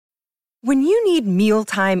When you need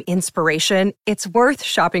mealtime inspiration, it's worth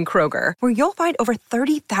shopping Kroger, where you'll find over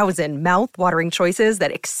 30,000 mouth-watering choices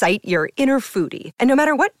that excite your inner foodie. And no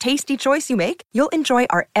matter what tasty choice you make, you'll enjoy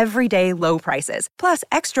our everyday low prices, plus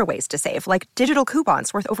extra ways to save, like digital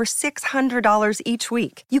coupons worth over $600 each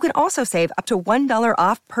week. You can also save up to $1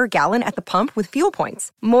 off per gallon at the pump with fuel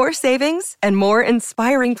points. More savings and more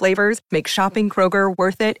inspiring flavors make shopping Kroger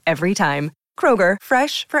worth it every time. Kroger,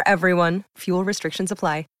 fresh for everyone. Fuel restrictions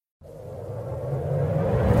apply.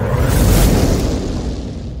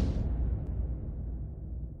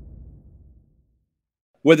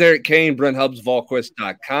 With Eric Kane, Brent Hubbs,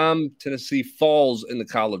 VolQuest.com. Tennessee falls in the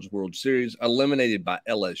College World Series, eliminated by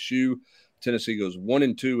LSU. Tennessee goes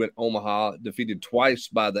 1-2 at Omaha, defeated twice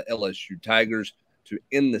by the LSU Tigers to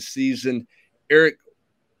end the season. Eric,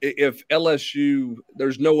 if LSU,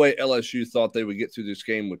 there's no way LSU thought they would get through this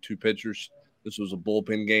game with two pitchers. This was a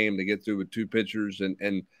bullpen game to get through with two pitchers.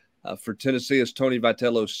 And for Tennessee, as Tony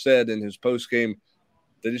Vitello said in his postgame,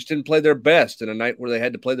 they just didn't play their best in a night where they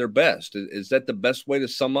had to play their best. Is that the best way to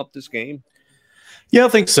sum up this game? Yeah, I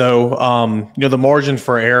think so. The margin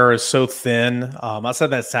for error is so thin. I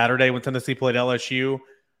said that Saturday when Tennessee played LSU.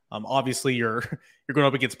 Obviously, you're going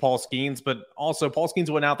up against Paul Skeens, but also Paul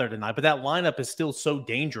Skeens went out there tonight. But that lineup is still so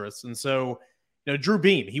dangerous. And so, Drew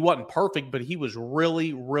Beam, he wasn't perfect, but he was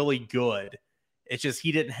really, really good. It's just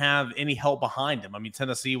he didn't have any help behind him. I mean,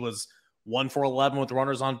 Tennessee was 1 for 11 with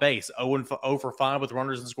runners on base, 0 for 5 with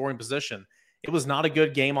runners in scoring position. It was not a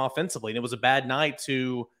good game offensively, and it was a bad night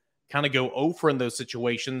to kind of go 0 for in those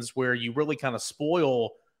situations where you really kind of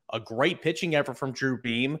spoil a great pitching effort from Drew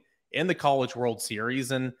Beam in the College World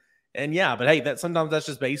Series. And yeah, but hey, sometimes that's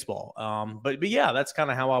just baseball. But yeah, that's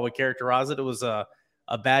kind of how I would characterize it. It was a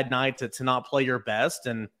bad night to not play your best,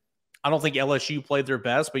 and I don't think LSU played their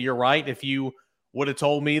best. But you're right. If you would have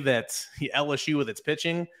told me that LSU with its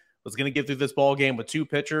pitching was going to get through this ball game with two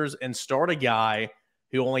pitchers and start a guy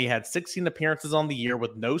who only had 16 appearances on the year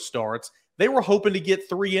with no starts, they were hoping to get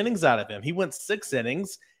 3 innings out of him. He went 6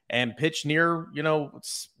 innings and pitched near,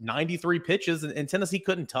 93 pitches, and Tennessee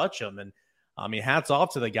couldn't touch him. And I mean, hats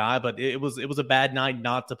off to the guy, but it was a bad night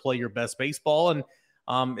not to play your best baseball. And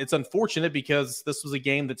it's unfortunate because this was a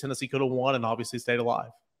game that Tennessee could have won and obviously stayed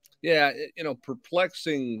alive. Yeah,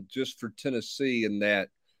 perplexing just for Tennessee in that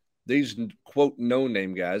these quote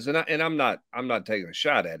no-name guys, and I'm not taking a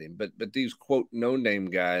shot at him, but these quote no-name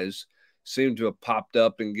guys seem to have popped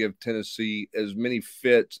up and give Tennessee as many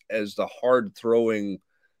fits as the hard-throwing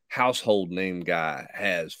household name guy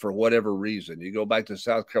has for whatever reason. You go back to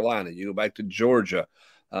South Carolina, you go back to Georgia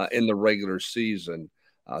in the regular season.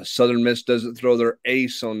 Southern Miss doesn't throw their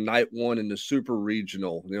ace on night one in the super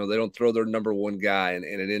regional. They don't throw their number one guy, and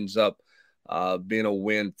it ends up being a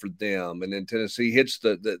win for them. And then Tennessee hits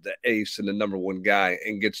the ace and the number one guy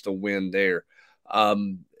and gets the win there.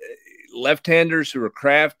 Left-handers who are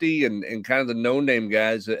crafty and kind of the no-name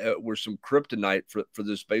guys were some kryptonite for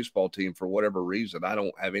this baseball team for whatever reason. I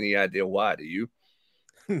don't have any idea why. Do you?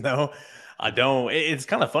 No, I don't. It's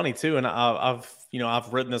kind of funny too. And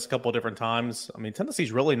I've written this a couple of different times. I mean,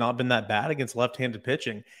 Tennessee's really not been that bad against left-handed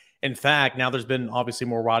pitching. In fact, now there's been obviously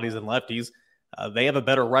more righties than lefties. They have a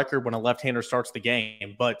better record when a left-hander starts the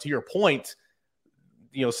game. But to your point,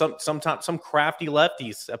 sometimes some crafty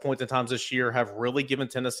lefties at points in times this year have really given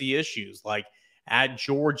Tennessee issues. Like at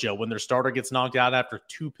Georgia, when their starter gets knocked out after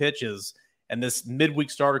 2 pitches, and this midweek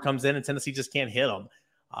starter comes in and Tennessee just can't hit them.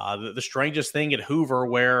 The strangest thing at Hoover,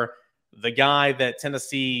 where the guy that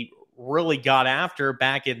Tennessee really got after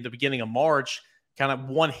back in the beginning of March kind of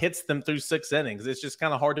one hits them through 6 innings. It's just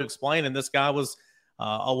kind of hard to explain. And this guy was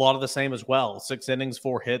a lot of the same as well. 6 innings,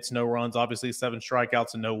 4 hits, no runs, obviously 7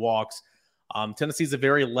 strikeouts and no walks. Tennessee's a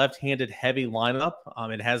very left-handed heavy lineup.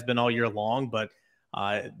 It has been all year long, but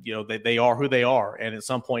they are who they are. And at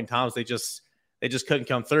some point in times, they just couldn't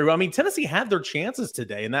come through. I mean, Tennessee had their chances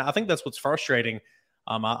today. And I think that's what's frustrating.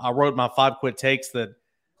 I wrote my 5 quick takes that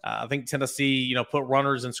I think Tennessee, put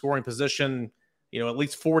runners in scoring position, at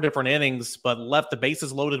least 4 different innings, but left the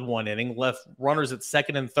bases loaded 1 inning, left runners at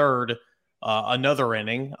second and third another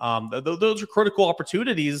inning. Those are critical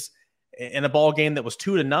opportunities in a ball game that was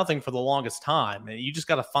 2-0 for the longest time. And you just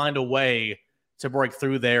got to find a way to break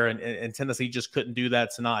through there. And Tennessee just couldn't do that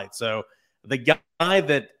tonight. So the guy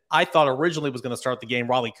that I thought originally was going to start the game,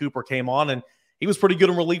 Riley Cooper, came on and he was pretty good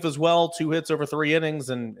in relief as well. 2 hits over 3 innings,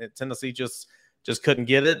 and Tennessee just couldn't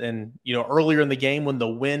get it. And, earlier in the game when the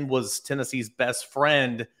wind was Tennessee's best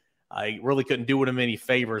friend, I really couldn't do him any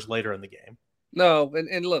favors later in the game. No,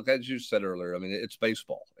 and look, as you said earlier, I mean, it's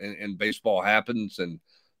baseball, and baseball happens, and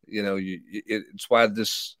it's why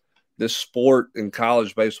this sport in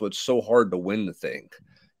college baseball, it's so hard to win the thing.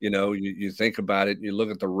 You think about it, and you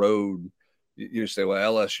look at the road, you say,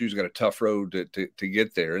 well, LSU's got a tough road to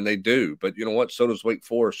get there, and they do. But you know what? So does Wake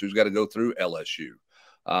Forest, who's got to go through LSU.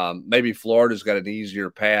 Maybe Florida's got an easier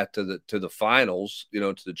path to the finals,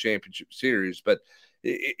 to the championship series. But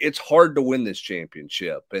it's hard to win this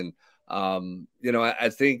championship. And, I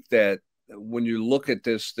think that when you look at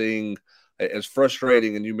this thing, as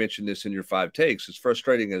frustrating, and you mentioned this in your 5 takes, as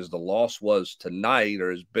frustrating as the loss was tonight,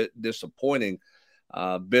 or as bit disappointing,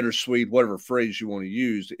 bittersweet, whatever phrase you want to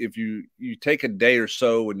use, if you take a day or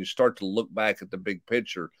so and you start to look back at the big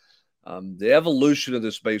picture, the evolution of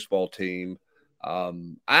this baseball team,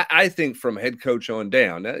 I think from head coach on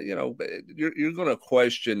down, you're going to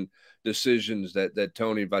question decisions that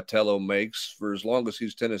Tony Vitello makes for as long as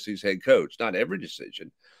he's Tennessee's head coach. Not every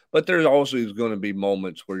decision, but there's also going to be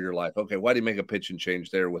moments where you're like, okay, why did he make a pitching change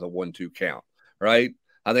there with a 1-2 count, right?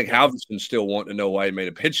 I think Halverson's still wanting to know why he made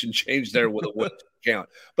a pitching change there with a 1-2 count.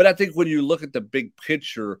 But I think when you look at the big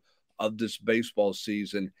picture of this baseball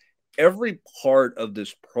season, every part of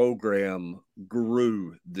this program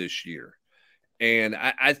grew this year. And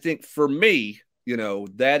I think for me,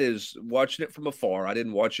 that is watching it from afar. I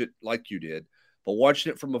didn't watch it like you did, but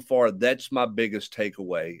watching it from afar, that's my biggest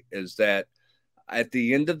takeaway, is that at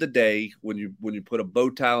the end of the day, when you put a bow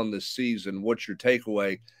tie on this season, what's your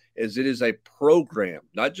takeaway? Is it is a program,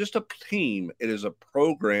 not just a team. It is a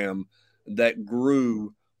program that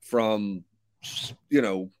grew from,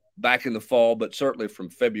 back in the fall, but certainly from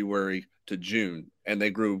February to June, and they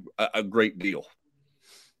grew a great deal.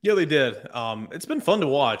 Yeah, they did. It's been fun to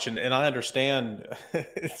watch, and I understand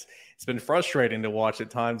it's been frustrating to watch at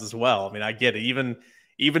times as well. I mean, I get it.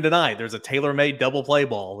 Even tonight, there's a tailor-made double play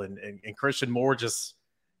ball, and Christian Moore just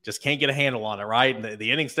can't get a handle on it, right? And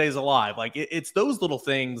the inning stays alive. Like, it's those little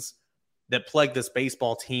things that plague this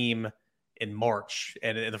baseball team in March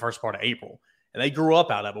and in the first part of April. And they grew up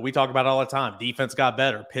out of it. We talk about it all the time. Defense got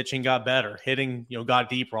better, pitching got better, hitting, got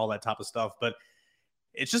deeper, all that type of stuff. But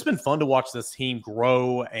it's just been fun to watch this team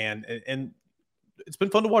grow, and it's been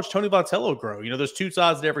fun to watch Tony Vitello grow. There's two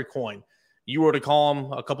sides to every coin. You wrote a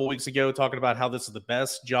column a couple of weeks ago talking about how this is the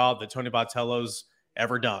best job that Tony Vitello's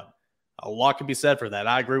ever done. A lot can be said for that.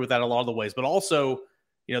 I agree with that a lot of the ways. But also,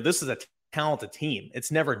 this is a talented team.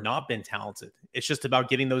 It's never not been talented. It's just about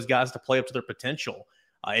getting those guys to play up to their potential.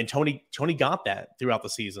 And Tony got that throughout the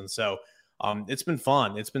season. So it's been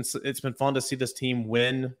fun. It's been fun to see this team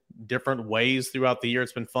win different ways throughout the year.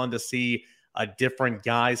 It's been fun to see a different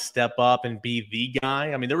guy step up and be the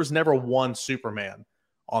guy. I mean, there was never one Superman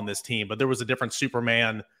on this team, but there was a different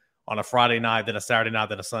Superman on a Friday night than a Saturday night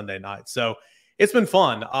than a Sunday night. So it's been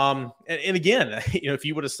fun. And again, if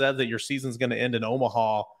you would have said that your season's going to end in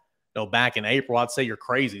Omaha, back in April, I'd say you're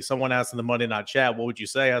crazy. Someone asked in the Monday Night Chat, what would you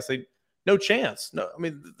say? I say, no chance. No, I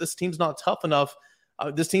mean, this team's not tough enough.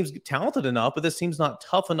 This team's talented enough, but this team's not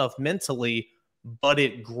tough enough mentally, but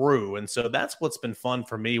it grew. And so that's what's been fun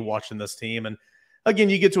for me watching this team. And again,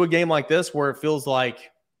 you get to a game like this where it feels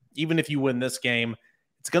like even if you win this game,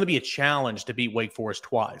 it's going to be a challenge to beat Wake Forest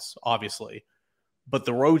twice, obviously. But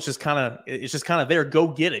the road's just kind of there. Go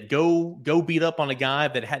get it. Go beat up on a guy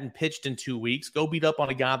that hadn't pitched in 2 weeks. Go beat up on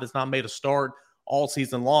a guy that's not made a start all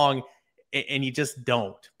season long. And you just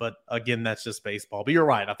don't. But again, that's just baseball. But you're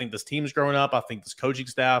right. I think this team's growing up. I think this coaching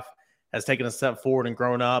staff has taken a step forward and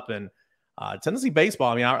grown up. And Tennessee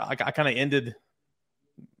baseball, I mean, I kind of ended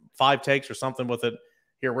 5 takes or something with it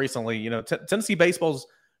here recently. Tennessee baseball's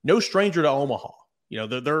no stranger to Omaha.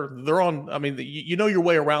 They're on. I mean, you know your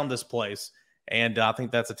way around this place. And I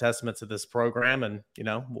think that's a testament to this program. And,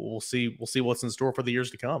 we'll see what's in store for the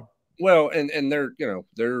years to come. Well, and they're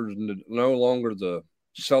no longer the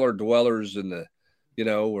cellar dwellers in the,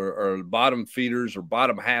 or bottom feeders or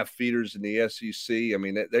bottom half feeders in the SEC. I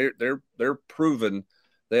mean, they're proven.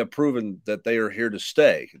 They have proven that they are here to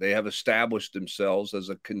stay. They have established themselves as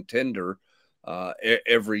a contender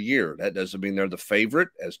every year. That doesn't mean they're the favorite.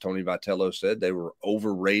 As Tony Vitello said, they were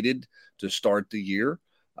overrated to start the year.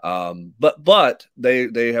 But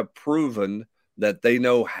they have proven that they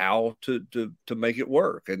know how to make it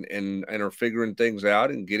work and are figuring things out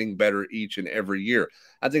and getting better each and every year.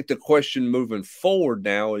 I think the question moving forward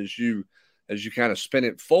now, as you kind of spin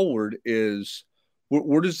it forward, is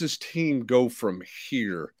where does this team go from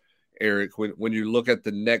here, Eric? When you look at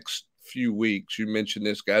the next few weeks, you mentioned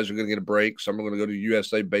this, guys are going to get a break. Some are going to go to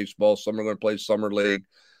USA baseball. Some are going to play summer league.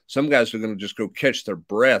 Some guys are going to just go catch their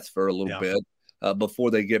breath for a little bit. Before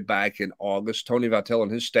they get back in August. Tony Vitello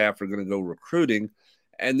and his staff are going to go recruiting.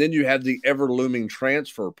 And then you have the ever-looming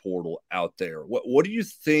transfer portal out there. What do you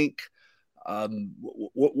think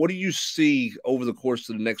what do you see over the course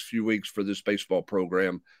of the next few weeks for this baseball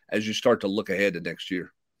program as you start to look ahead to next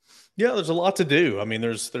year? Yeah, there's a lot to do. I mean,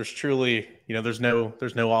 there's truly, there's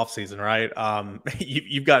no off season, right?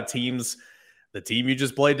 You've got teams, the team you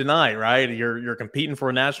just played tonight, right? You're competing for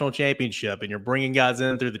a national championship, and you're bringing guys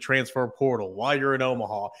in through the transfer portal while you're in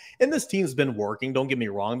Omaha. And this team's been working. Don't get me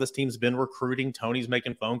wrong. This team's been recruiting. Tony's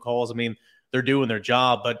making phone calls. I mean, they're doing their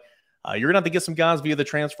job, but you're gonna have to get some guys via the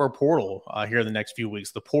transfer portal here in the next few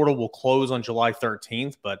weeks. The portal will close on July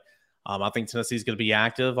 13th, but I think Tennessee's going to be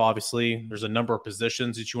active. Obviously, there's a number of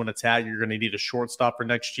positions that you want to tag. You're going to need a shortstop for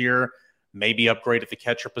next year, maybe upgrade at the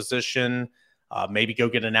catcher position, maybe go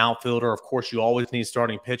get an outfielder. Of course, you always need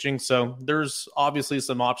starting pitching. So there's obviously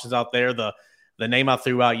some options out there. The name I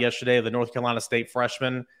threw out yesterday, the North Carolina State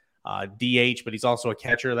freshman, DH, but he's also a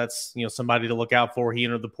catcher. That's somebody to look out for. He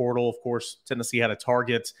entered the portal. Of course, Tennessee had a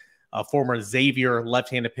target, former Xavier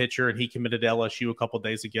left-handed pitcher, and he committed to LSU a couple of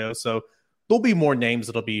days ago. So there'll be more names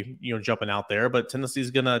that'll be, jumping out there, but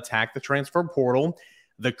Tennessee's going to attack the transfer portal.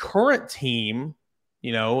 The current team,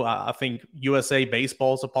 I think USA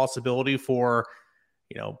Baseball is a possibility for,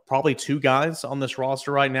 probably two guys on this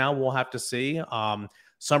roster right now. We'll have to see.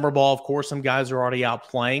 Summer ball, of course, some guys are already out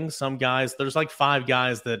playing. Some guys, there's like 5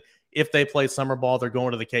 guys that if they play summer ball, they're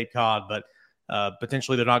going to the Cape Cod, but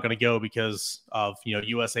potentially they're not going to go because of,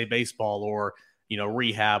 USA Baseball or,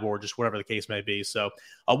 rehab or just whatever the case may be. So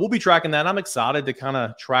we'll be tracking that. I'm excited to kind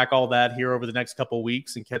of track all that here over the next couple of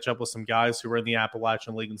weeks and catch up with some guys who are in the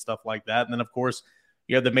Appalachian League and stuff like that. And then, of course,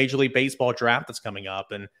 you have the Major League Baseball draft that's coming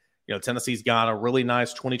up. And, Tennessee's got a really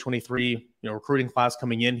nice 2023, recruiting class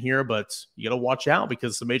coming in here, but you got to watch out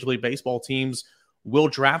because the Major League Baseball teams will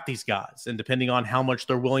draft these guys. And depending on how much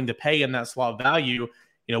they're willing to pay in that slot value,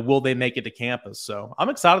 will they make it to campus? So I'm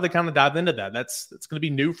excited to kind of dive into that. It's going to be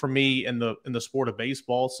new for me in the sport of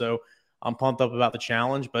baseball. So I'm pumped up about the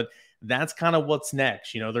challenge, but that's kind of what's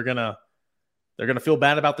next. They're going to feel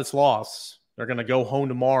bad about this loss. They're going to go home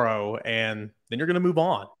tomorrow and then you're going to move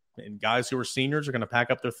on. And guys who are seniors are going to pack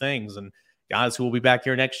up their things, and guys who will be back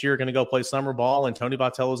here next year are going to go play summer ball, and Tony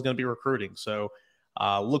Vitello is going to be recruiting. So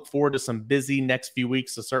look forward to some busy next few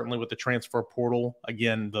weeks, so certainly with the transfer portal.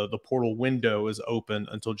 Again, the portal window is open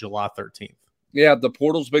until July 13th. Yeah, the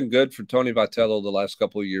portal's been good for Tony Vitello the last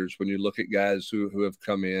couple of years when you look at guys who have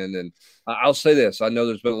come in. And I'll say this. I know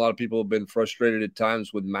there's been a lot of people who have been frustrated at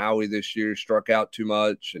times with Maui this year, struck out too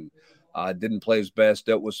much and didn't play his best,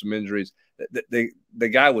 dealt with some injuries. The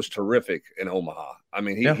guy was terrific in Omaha. I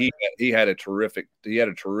mean, he had a terrific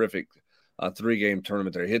 3-game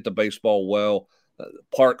tournament there. He hit the baseball well.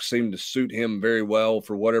 Park seemed to suit him very well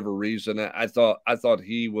for whatever reason. I thought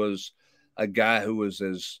he was a guy who was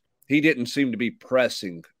he didn't seem to be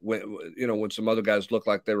pressing when some other guys looked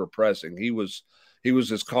like they were pressing. He was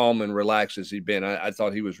as calm and relaxed as he'd been. I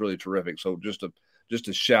thought he was really terrific. So just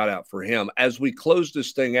a shout out for him. As we close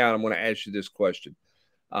this thing out, I'm going to ask you this question.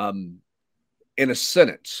 In a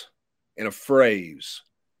sentence, in a phrase,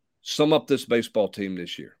 sum up this baseball team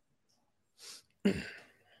this year.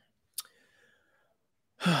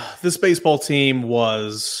 This baseball team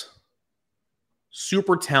was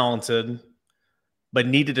super talented, but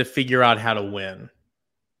needed to figure out how to win.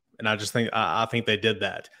 And I think they did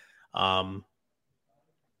that.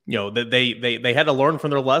 They had to learn from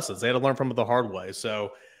their lessons. They had to learn from it the hard way.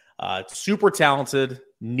 So super talented,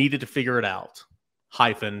 needed to figure it out.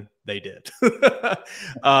 They did. Make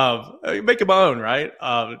it my own, right?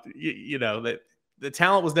 The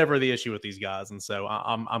talent was never the issue with these guys. And so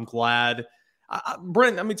I'm glad.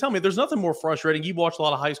 Brent, tell me, there's nothing more frustrating. You watch a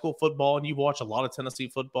lot of high school football and you watch a lot of Tennessee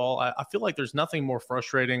football. I feel like there's nothing more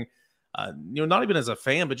frustrating, not even as a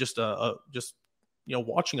fan, but just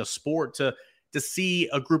watching a sport to see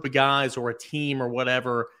a group of guys or a team or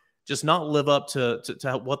whatever just not live up to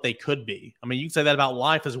what they could be. I mean, you can say that about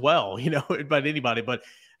life as well, about anybody, but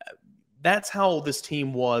that's how this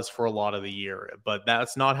team was for a lot of the year. But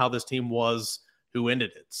that's not how this team was who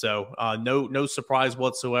ended it. So no surprise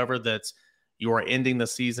whatsoever that you are ending the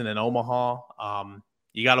season in Omaha.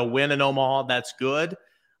 You got to win in Omaha. That's good.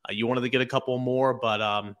 You wanted to get a couple more,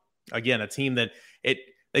 but again, a team that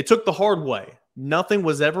they took the hard way. Nothing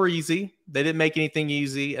was ever easy. They didn't make anything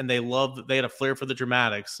easy, and they had a flair for the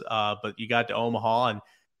dramatics. But you got to Omaha, and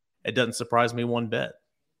it doesn't surprise me one bit.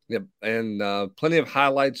 Yep, and plenty of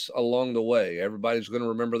highlights along the way. Everybody's going to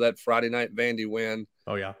remember that Friday night Vandy win.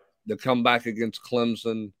 Oh, yeah. The comeback against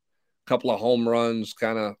Clemson, a couple of home runs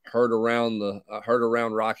kind of heard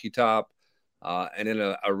around Rocky Top, and then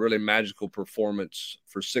a really magical performance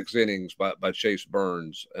for 6 innings by Chase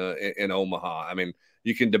Burns in Omaha. I mean,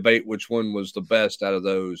 you can debate which one was the best out of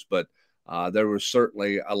those, but there was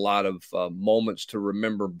certainly a lot of moments to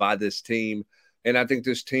remember by this team. And I think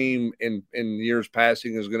this team in years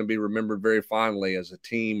passing is going to be remembered very fondly as a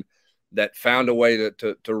team that found a way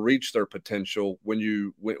to reach their potential when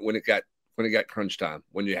it got crunch time,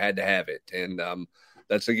 when you had to have it. And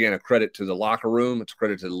that's, again, a credit to the locker room. It's a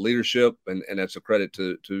credit to the leadership, and that's a credit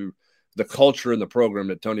to the culture and the program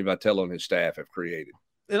that Tony Vitello and his staff have created.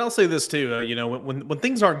 And I'll say this too, when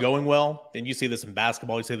things aren't going well, and you see this in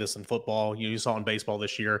basketball, you see this in football, you saw in baseball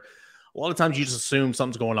this year, a lot of times you just assume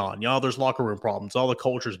something's going on. There's locker room problems, all the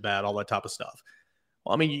culture's bad, all that type of stuff.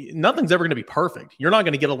 Well, I mean, nothing's ever going to be perfect. You're not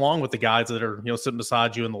going to get along with the guys that are, sitting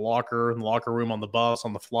beside you in the locker room, on the bus,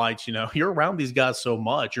 on the flights. You're around these guys so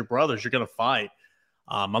much. Your brothers, you're going to fight.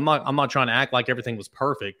 I'm not trying to act like everything was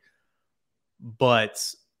perfect, but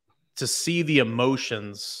to see the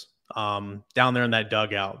emotions down there in that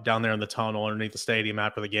dugout, down there in the tunnel underneath the stadium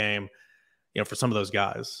after the game, for some of those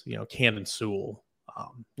guys, Camden Sewell,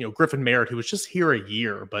 Griffin Merritt, who was just here a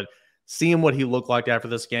year, but seeing what he looked like after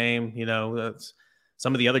this game, that's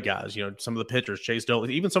some of the other guys, some of the pitchers, Chase Dolan,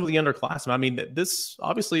 even some of the underclassmen. I mean, this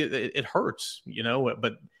obviously it hurts,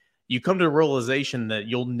 but you come to a realization that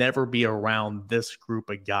you'll never be around this group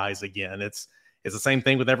of guys again. It's the same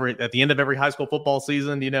thing with at the end of every high school football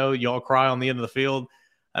season, you all cry on the end of the field.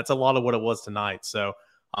 That's a lot of what it was tonight. So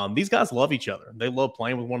these guys love each other. They love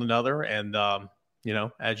playing with one another. And,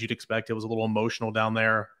 as you'd expect, it was a little emotional down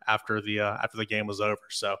there after the game was over.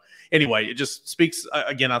 So anyway, it just speaks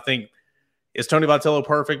again. I think, is Tony Vitello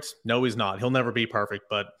perfect? No, he's not. He'll never be perfect,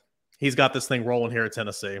 but he's got this thing rolling here at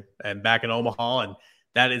Tennessee and back in Omaha. And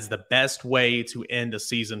that is the best way to end a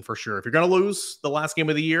season for sure. If you're going to lose the last game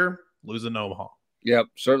of the year, lose in Omaha. Yep,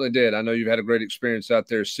 certainly did. I know you've had a great experience out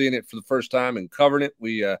there seeing it for the first time and covering it.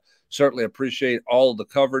 We certainly appreciate all of the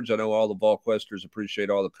coverage. I know all the VolQuesters appreciate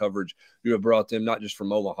all the coverage you have brought them, not just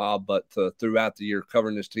from Omaha, but throughout the year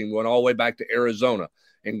covering this team, going all the way back to Arizona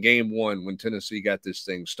in Game 1 when Tennessee got this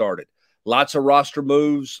thing started. Lots of roster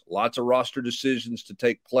moves, lots of roster decisions to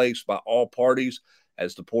take place by all parties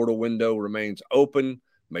as the portal window remains open.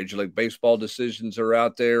 Major League Baseball decisions are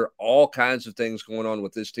out there. All kinds of things going on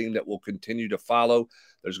with this team that will continue to follow.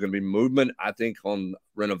 There's going to be movement, I think, on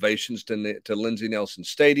renovations to Lindsey Nelson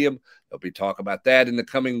Stadium. There'll be talk about that in the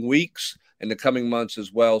coming weeks, in the coming months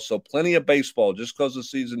as well. So plenty of baseball just because the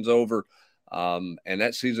season's over. And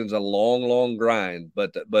that season's a long, long grind.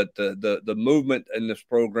 But the movement in this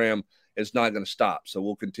program is not going to stop. So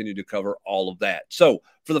we'll continue to cover all of that. So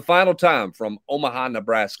for the final time from Omaha,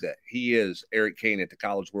 Nebraska, he is Eric Kane at the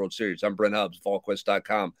College World Series. I'm Brent Hubbs,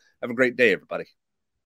 VolQuest.com. Have a great day, everybody.